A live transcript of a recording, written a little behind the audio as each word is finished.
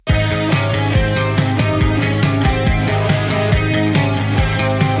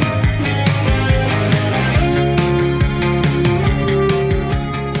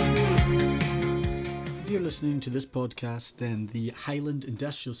podcast, then the Highland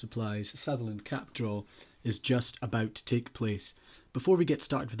Industrial Supplies Sutherland Cup draw is just about to take place. Before we get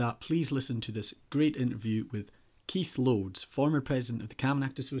started with that, please listen to this great interview with Keith Loads, former president of the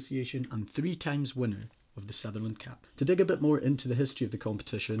Camanachd Association and 3 times winner of the Sutherland Cup. To dig a bit more into the history of the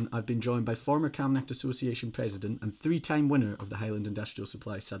competition, I've been joined by former Camanachd Association president and 3-time winner of the Highland Industrial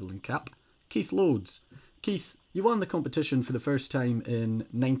Supplies Sutherland Cup, Keith Loads. Keith, you won the competition for the first time in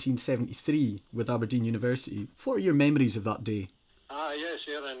 1973 with Aberdeen University. What are your memories of that day? Yes,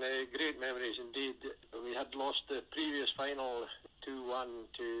 Aaron, great memories indeed. We had lost the previous final 2-1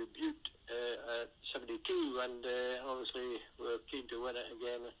 to Butte at 72, and obviously we were keen to win it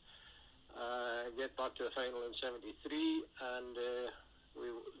again, get back to the final in 73, and we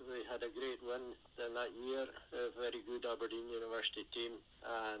had a great win in that year, a very good Aberdeen University team,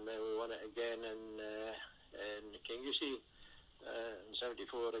 and then we won it again in Kingussie in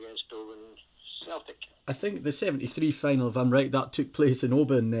 74 against Oban Celtic. I think the 73 final, if I'm right, that took place in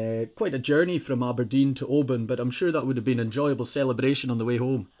Oban. Quite a journey from Aberdeen to Oban, but I'm sure that would have been an enjoyable celebration on the way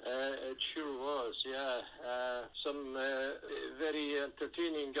home. It sure was, yeah. Some very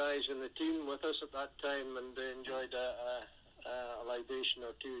entertaining guys in the team with us at that time, and they enjoyed a libation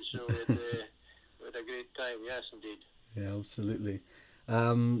or two, so we had a great time, yes indeed. Yeah, absolutely.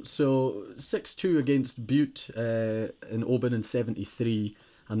 So 6-2 against Butte in Oban in 73,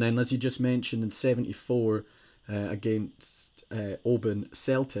 and then as you just mentioned in 74 against Oban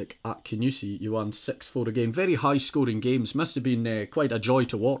Celtic at Kingussie, you won 6-4 again. Very high scoring games, must have been quite a joy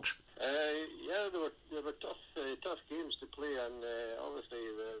to watch. Yeah, they were tough games to play, and obviously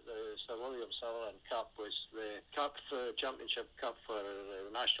the Sir William Sutherland Cup was the cup for Championship Cup for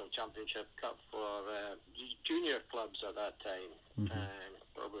the National Championship Cup for junior clubs at that time. Mm-hmm.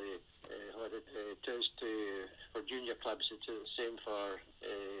 Probably what it is for junior clubs, it's the same for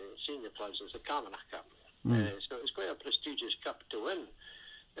senior clubs as the Camanachd Cup. So it's quite a prestigious cup to win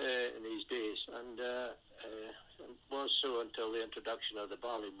in these days, and it was so until the introduction of the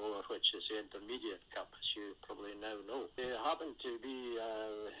Ballymore, which is the Intermediate Cup, as you probably now know. It happened to be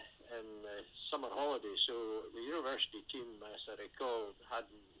in summer holidays, so the university team, as I recall,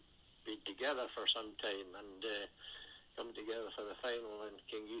 hadn't been together for some time, and come together for the final in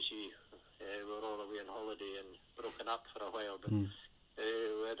Kingussie. We were all away on holiday and broken up for a while, but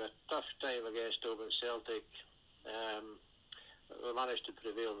we had a tough time against Oban Celtic. We managed to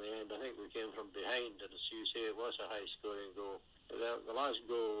prevail in the end. I think we came from behind, and as you say, it was a high-scoring goal. The last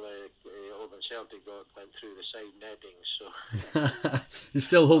goal Oban Celtic got went through the side netting, so... You're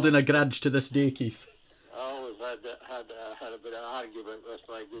still holding a grudge to this day, Keith? I always had a bit of argument with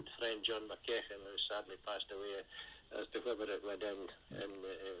my good friend John McKechen, who sadly passed away, as to whether it went in and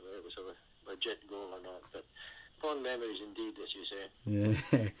it was a legit goal or not. But fond memories indeed, as you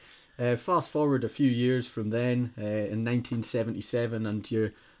say. Yeah. Fast forward a few years from then, in 1977, and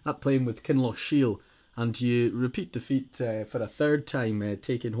you're up playing with Kinlochshiel, and you repeat defeat for a third time,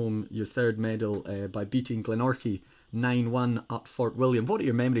 taking home your third medal by beating Glenorchy 9-1 at Fort William. What are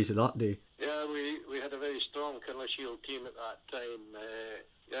your memories of that day? Yeah, we had a very strong Kinlochshiel team at that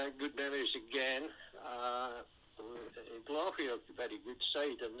time. Good memories again. Glenorchy are a very good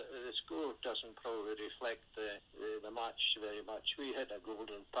side, and the score doesn't probably reflect the match very much. We hit a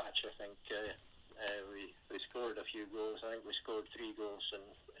golden patch, I think. We scored a few goals. I think we scored 3 goals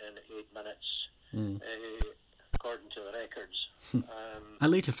in 8 minutes, according to the records. I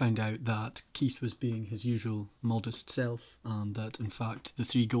later found out that Keith was being his usual modest self, and that in fact the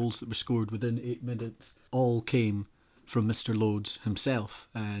 3 goals that were scored within 8 minutes all came from Mr. Loads himself.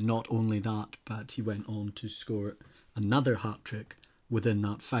 Not only that, but he went on to score another hat-trick within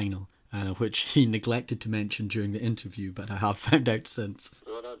that final, which he neglected to mention during the interview, but I have found out since.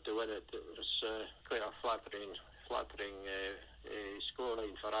 We went on to win it. It was quite a flattering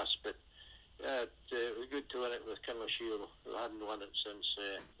scoreline for us, but it was good to win it with Kinlochshiel, who hadn't won it since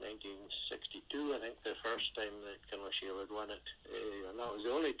 1962, I think, the first time that Kinlochshiel had won it. And that was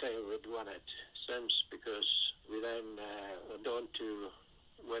the only time we'd won it since, because we then went on to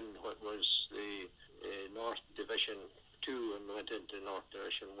win what was the North Division 2 and went into North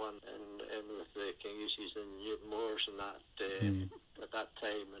Division 1, and with the Kingussies and Newton Moors and that at that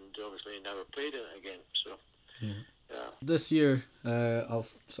time, and obviously never played in it again. So. Yeah. This year, I'll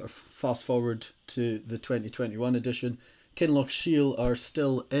sort of fast forward to the 2021 edition. Kinlochshiel are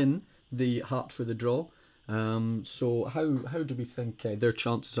still in the hat for the draw. So how do we think their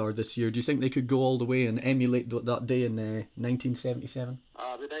chances are this year? Do you think they could go all the way and emulate that day in 1977?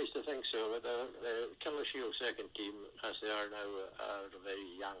 It'd be nice to think so. But the Kinlochshiel second team, as they are now, are a very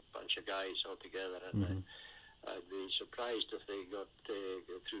young bunch of guys altogether, and I'd be surprised if they got through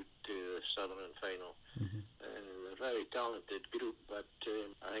to the Sutherland final. They're very talented group, but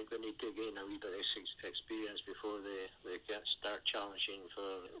I think they need to gain a wee bit of experience before they can start challenging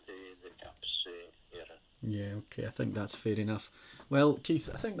for the Cups era. Yeah, okay, I think that's fair enough. Well, Keith,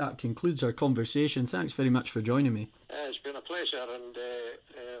 I think that concludes our conversation. Thanks very much for joining me. It's been a pleasure, and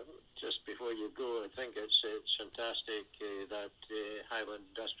just before you go, I think it's fantastic that Highland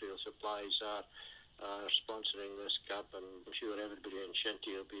Industrial Supplies are sponsoring this cup, and I'm sure everybody in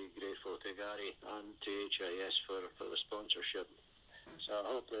Shinty will be grateful to Gary and to HIS for the sponsorship. So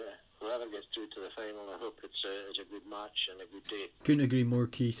I hope whoever gets through to the final, I hope it's a good match and a good day. Couldn't agree more,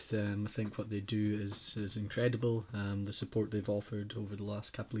 Keith. I think what they do is incredible. The support they've offered over the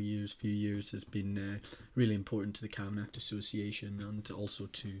last few years has been really important to the Camanachd Association and also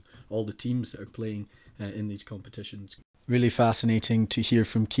to all the teams that are playing in these competitions. Really fascinating to hear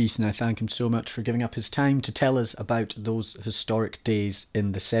from Keith, and I thank him so much for giving up his time to tell us about those historic days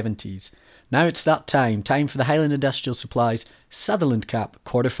in the 70s. Now it's that time for the Highland Industrial Supplies Sutherland Cup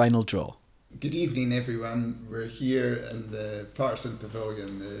quarter-final draw. Good evening, everyone. We're here in the Patterson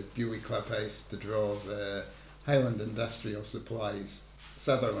Pavilion, the Bewley Clubhouse, to draw the Highland Industrial Supplies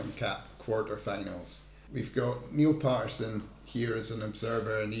Sutherland Cup quarter-finals. We've got Neil Patterson here as an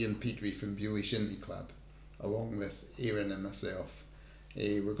observer and Ian Petrie from Bewley Shinty Club, along with Aaron and myself.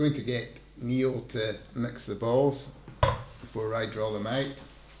 We're going to get Neil to mix the balls before I draw them out.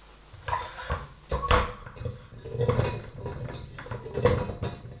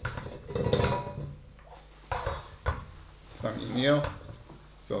 Thank you, Neil.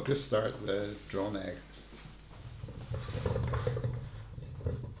 So I'll just start the draw now.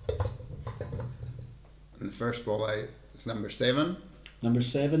 And the first ball out is number 7. Number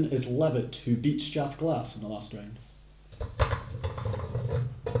 7 is Levitt, who beat Strathglass in the last round.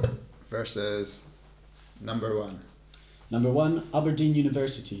 Versus number 1. Number 1, Aberdeen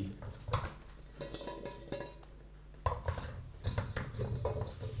University.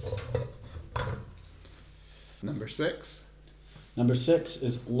 Number 6. Number 6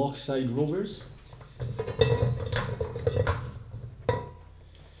 is Lochside Rovers.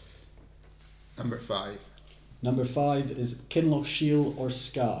 Number 5. Number 5 is Kinlochshiel or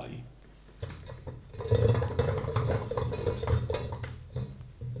Skye.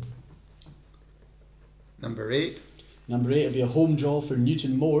 Number 8. Number 8 will be a home draw for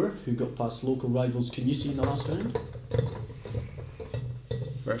Newton Moor, who got past local rivals Canusi in the last round.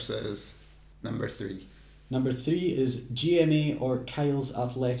 Versus number 3. Number 3 is GMA or Kyles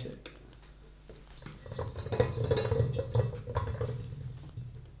Athletic.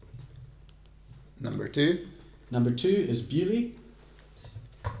 Number 2. Number 2 is Bewley.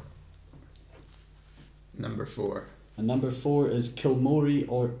 Number 4. And number 4 is Kilmorey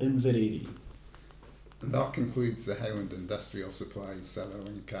or Inverary. And that concludes the Highland Industrial Supplies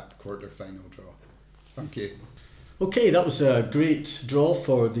Sutherland Cup quarter-final draw. Thank you. Okay, that was a great draw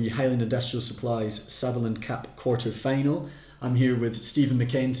for the Highland Industrial Supplies Sutherland Cup quarter-final. I'm here with Stephen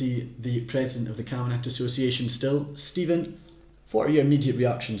Mackenzie, the President of the Camanachd Association still. Stephen, what are your immediate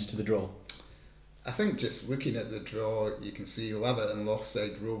reactions to the draw? I think just looking at the draw, you can see Levitt and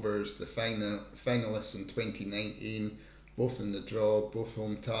Lochside Rovers, the finalists in 2019, both in the draw, both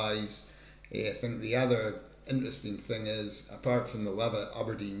home ties. I think the other interesting thing is, apart from the Levitt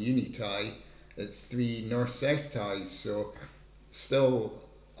Aberdeen Uni tie, it's 3 north-south ties, so still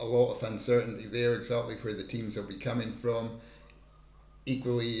a lot of uncertainty there, exactly where the teams will be coming from.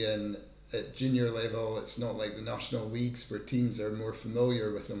 Equally at junior level, it's not like the national leagues where teams are more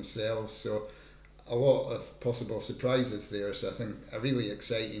familiar with themselves, so a lot of possible surprises there. So I think a really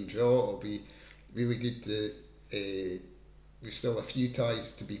exciting draw. It'll be really good to we've still a few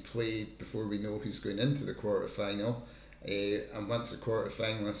ties to be played before we know who's going into the quarter-final, and once the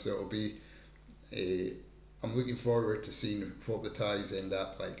quarter-finalists, it'll be I'm looking forward to seeing what the ties end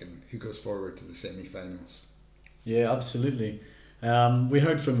up like and who goes forward to the semi-finals. Yeah, absolutely. We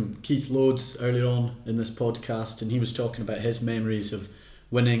heard from Keith Loads earlier on in this podcast, and he was talking about his memories of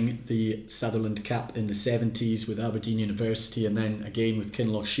winning the Sutherland Cup in the 70s with Aberdeen University and then again with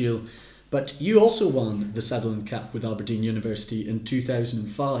Kinlochshiel. But you also won the Sutherland Cup with Aberdeen University in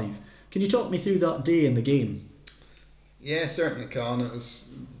 2005. Can you talk me through that day in the game? Yeah, certainly can. It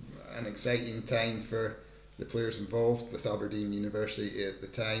was an exciting time for the players involved with Aberdeen University at the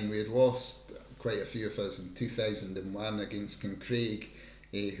time. We had lost quite a few of us in 2001 against Kincraig,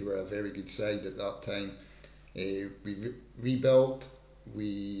 who were a very good side at that time. We rebuilt.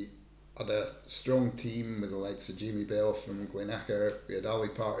 We had a strong team with the likes of Jamie Bell from Glenacher. We had Ali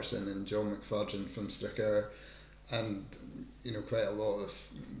Patterson and John McFadden from Stricker, and quite a lot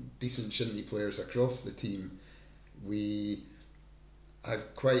of decent Shinty players across the team. We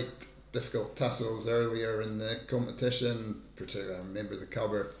had quite difficult tussles earlier in the competition. Particularly, I remember the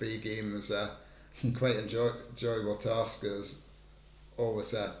Cabra-Fay game was a quite enjoyable task. It was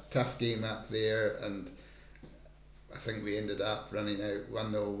always a tough game up there, and I think we ended up running out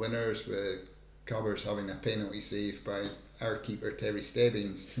 1-0 winners with Cabres having a penalty save by our keeper Terry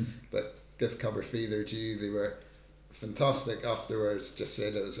Stebbins. But give Cabra-Fay their due, they were fantastic afterwards, just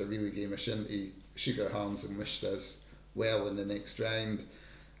said it was a really game of shinty, shook our hands and wished us well in the next round.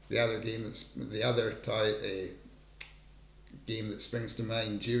 The other game game that springs to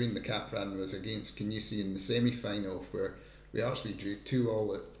mind during the cap run was against Canusi in the semi-final, where we actually drew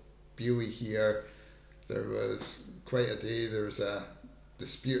 2-2 at Bewley here. There was quite a day. There was a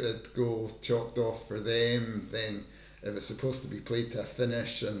disputed goal chalked off for them, then it was supposed to be played to a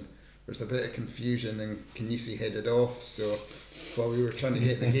finish, and there was a bit of confusion and Canusi headed off, so while we were trying to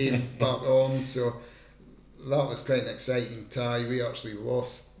get the game back on, so that was quite an exciting tie. We actually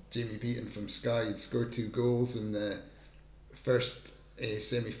lost. Jamie Beaton from Skye had scored 2 goals in the first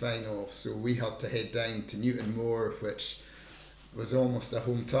semi-final, so we had to head down to Newtonmore, which was almost a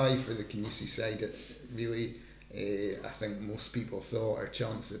home tie for the Canusi side. It really, I think most people thought our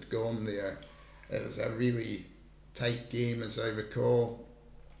chance had gone there. It was a really tight game, as I recall.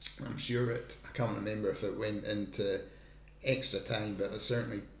 I'm sure I can't remember if it went into extra time, but it was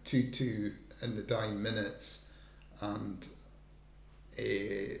certainly 2-2 in the dying minutes, and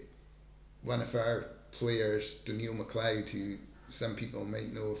one of our players, Daniel McLeod, who some people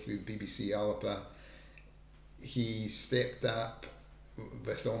might know through BBC Alapa, he stepped up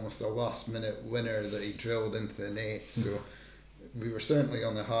with almost a last minute winner that he drilled into the net, so we were certainly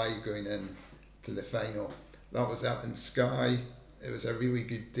on a high going in to the final. That was up in Skye. It was a really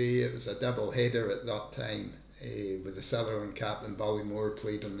good day. It was a double header at that time, with the Sutherland Cap and Ballymore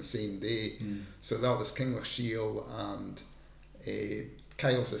played on the same day. So that was Kinlochshiel and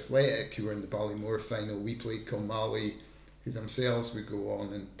Kyles Athletic, who were in the Ballymore final. We played Kilmally, who themselves would go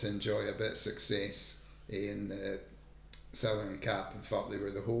on and to enjoy a bit of success in the Sutherland Cap. In fact, they were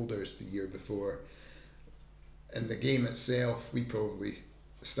the holders the year before. In the game itself, we probably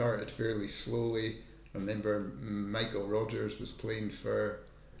started fairly slowly. I remember Michael Rogers was playing for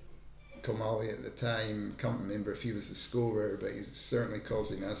Kilmally at the time. Can't remember if he was the scorer, but he's certainly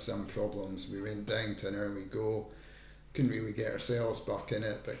causing us some problems. We went down to an early goal, couldn't really get ourselves back in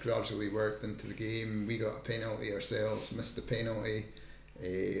it, but gradually worked into the game. We got a penalty ourselves, missed the penalty,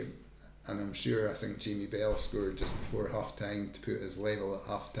 and I think Jamie Bell scored just before half time to put us level at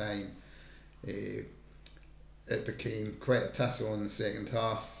half time. It became quite a tussle in the second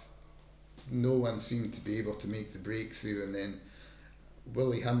half. No one seemed to be able to make the breakthrough, and then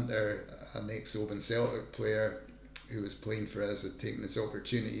Willie Hunter, an ex-Oban Celtic player who was playing for us, had taken his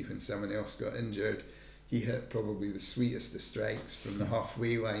opportunity when someone else got injured. He hit probably the sweetest of strikes from the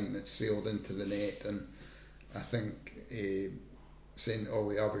halfway line that sailed into the net, and I think sent all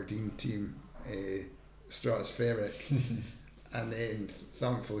the Aberdeen team stratospheric. And then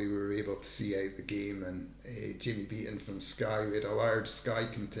thankfully we were able to see out the game, and Jamie Beaton from Skye, we had a large Skye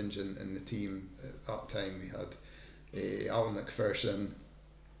contingent in the team at that time. We had Alan McPherson,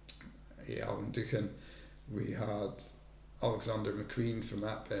 Alan Duchan, we had Alexander McQueen from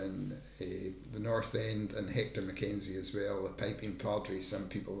up in the North End, and Hector McKenzie as well, a piping padre, some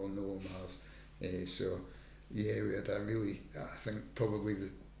people will know him as. So yeah, we had a really, I think probably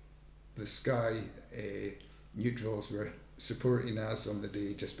the Skye neutrals were supporting us on the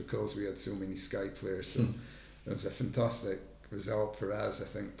day just because we had so many Skye players, so it was a fantastic result for us. I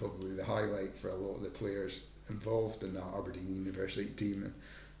think probably the highlight for a lot of the players involved in that Aberdeen University team, and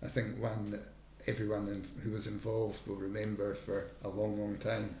I think one that everyone who was involved will remember for a long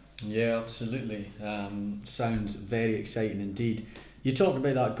time. Yeah, absolutely. Sounds very exciting indeed. You talked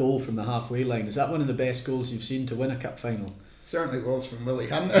about that goal from the halfway line. Is that one of the best goals you've seen to win a cup final? Certainly was from Willie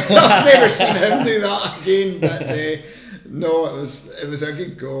Hunter. I've never seen him do that again, but no, it was a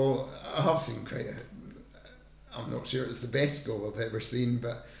good goal. I have seen I'm not sure it's the best goal I've ever seen,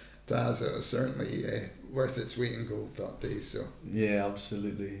 but to us it was certainly worth its weight in gold that day. So yeah,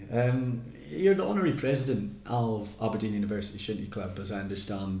 absolutely. You're the honorary president of Aberdeen University Shinty Club, as I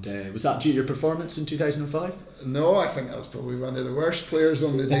understand. Was that due to your performance in 2005? No, I think I was probably one of the worst players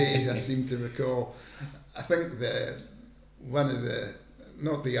on the day. I seem to recall. I think one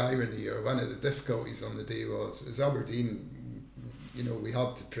of the irony or one of the difficulties on the day was, as Aberdeen, we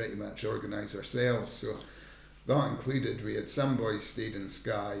had to pretty much organise ourselves. So that included, we had some boys stayed in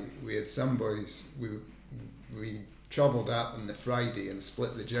Skye, we had some boys, we travelled up on the Friday and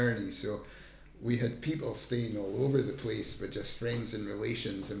split the journey. So we had people staying all over the place with just friends and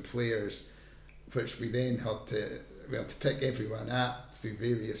relations and players, which we then had to we had to pick everyone up through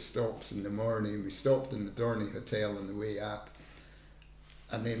various stops in the morning. We stopped in the Dorney Hotel on the way up,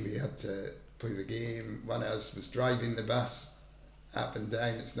 and then we had to play the game. One of us was driving the bus up and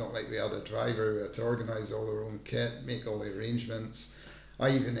down. It's not like we had a driver. We had to organise all our own kit, make all the arrangements.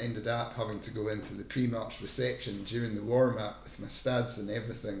 I even ended up having to go into the pre-match reception during the warm-up with my studs and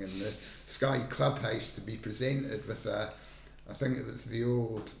everything in the Sky Clubhouse to be presented with I think it was the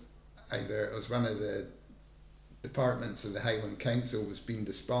old, either it was one of the departments of the Highland Council was being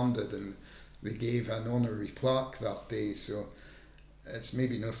disbanded, and they gave an honorary plaque that day, so it's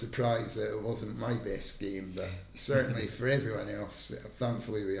maybe no surprise that it wasn't my best game, but certainly for everyone else,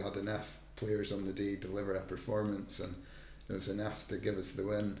 thankfully we had enough players on the day to deliver a performance, and it was enough to give us the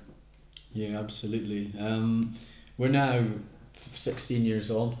win. Yeah, absolutely. We're now 16 years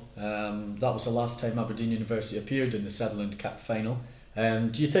on. That was the last time Aberdeen University appeared in the Sutherland Cup final.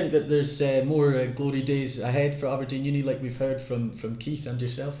 Do you think that there's more glory days ahead for Aberdeen Uni, like we've heard from Keith and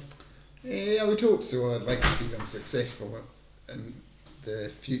yourself? I would hope so. I'd like to see them successful in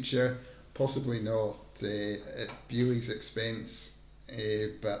the future, possibly not at Bewley's expense,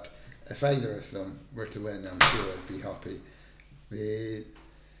 but if either of them were to win, I'm sure I'd be happy. I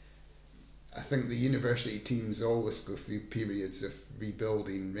think the university teams always go through periods of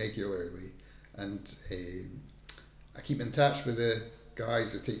rebuilding regularly, and I keep in touch with the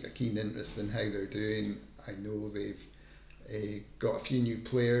guys. I take a keen interest in how they're doing. I know they've got a few new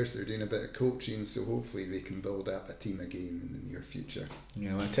players. They're doing a bit of coaching, so hopefully they can build up a team again in the near future.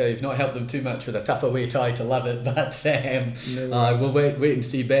 Yeah, I tell you, you've not helped them too much with a tough away tie to Lovat, but No. We'll wait and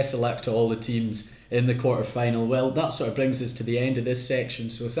see. Best of luck to all the teams in the quarter final. Well, that sort of brings us to the end of this section,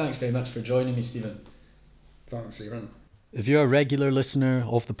 so thanks very much for joining me, Stephen. Thanks, Aaron. If you're a regular listener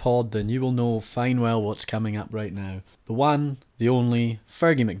of the pod, then you will know fine well what's coming up right now. The one, the only,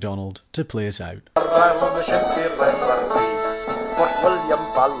 Fergie McDonald to play us out. Fort William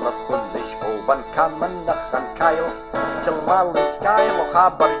Ballafullish, Oban Camanach and Kyles, Kilmally Skyle,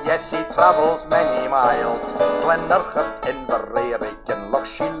 Haber, yes, he travels many miles. Glenurchan, Inverary, and Loch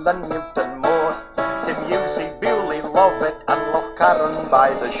Sheelan, Newton Moor, Kimusey, Bewley, Lovett, and Loch Carron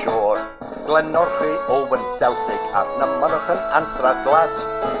by the shore. Glenorchy, Owen, Celtic, Arnamurchan, and Strathglass,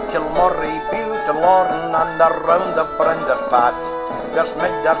 Kilmorey, Bute, Lorne, and around the Brenda Pass. There's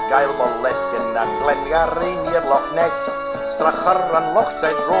Midder, Gyle, Boleskin, and Glengarry near Loch Ness, Strachar and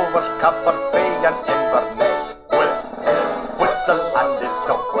Lochside Rovers, Capper, and Inverness. With his whistle and his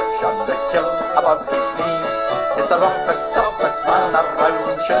stopwatch on the kilt above his knee, is the roughest, toughest man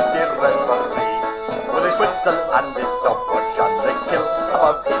around Shinty Referee. With his whistle and his stopwatch on the kilt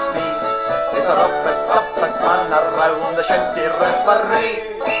above his knee, is the roughest, toughest man around the Shinty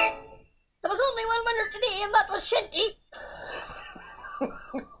Referee. There was only one winner today, and that was Shinty.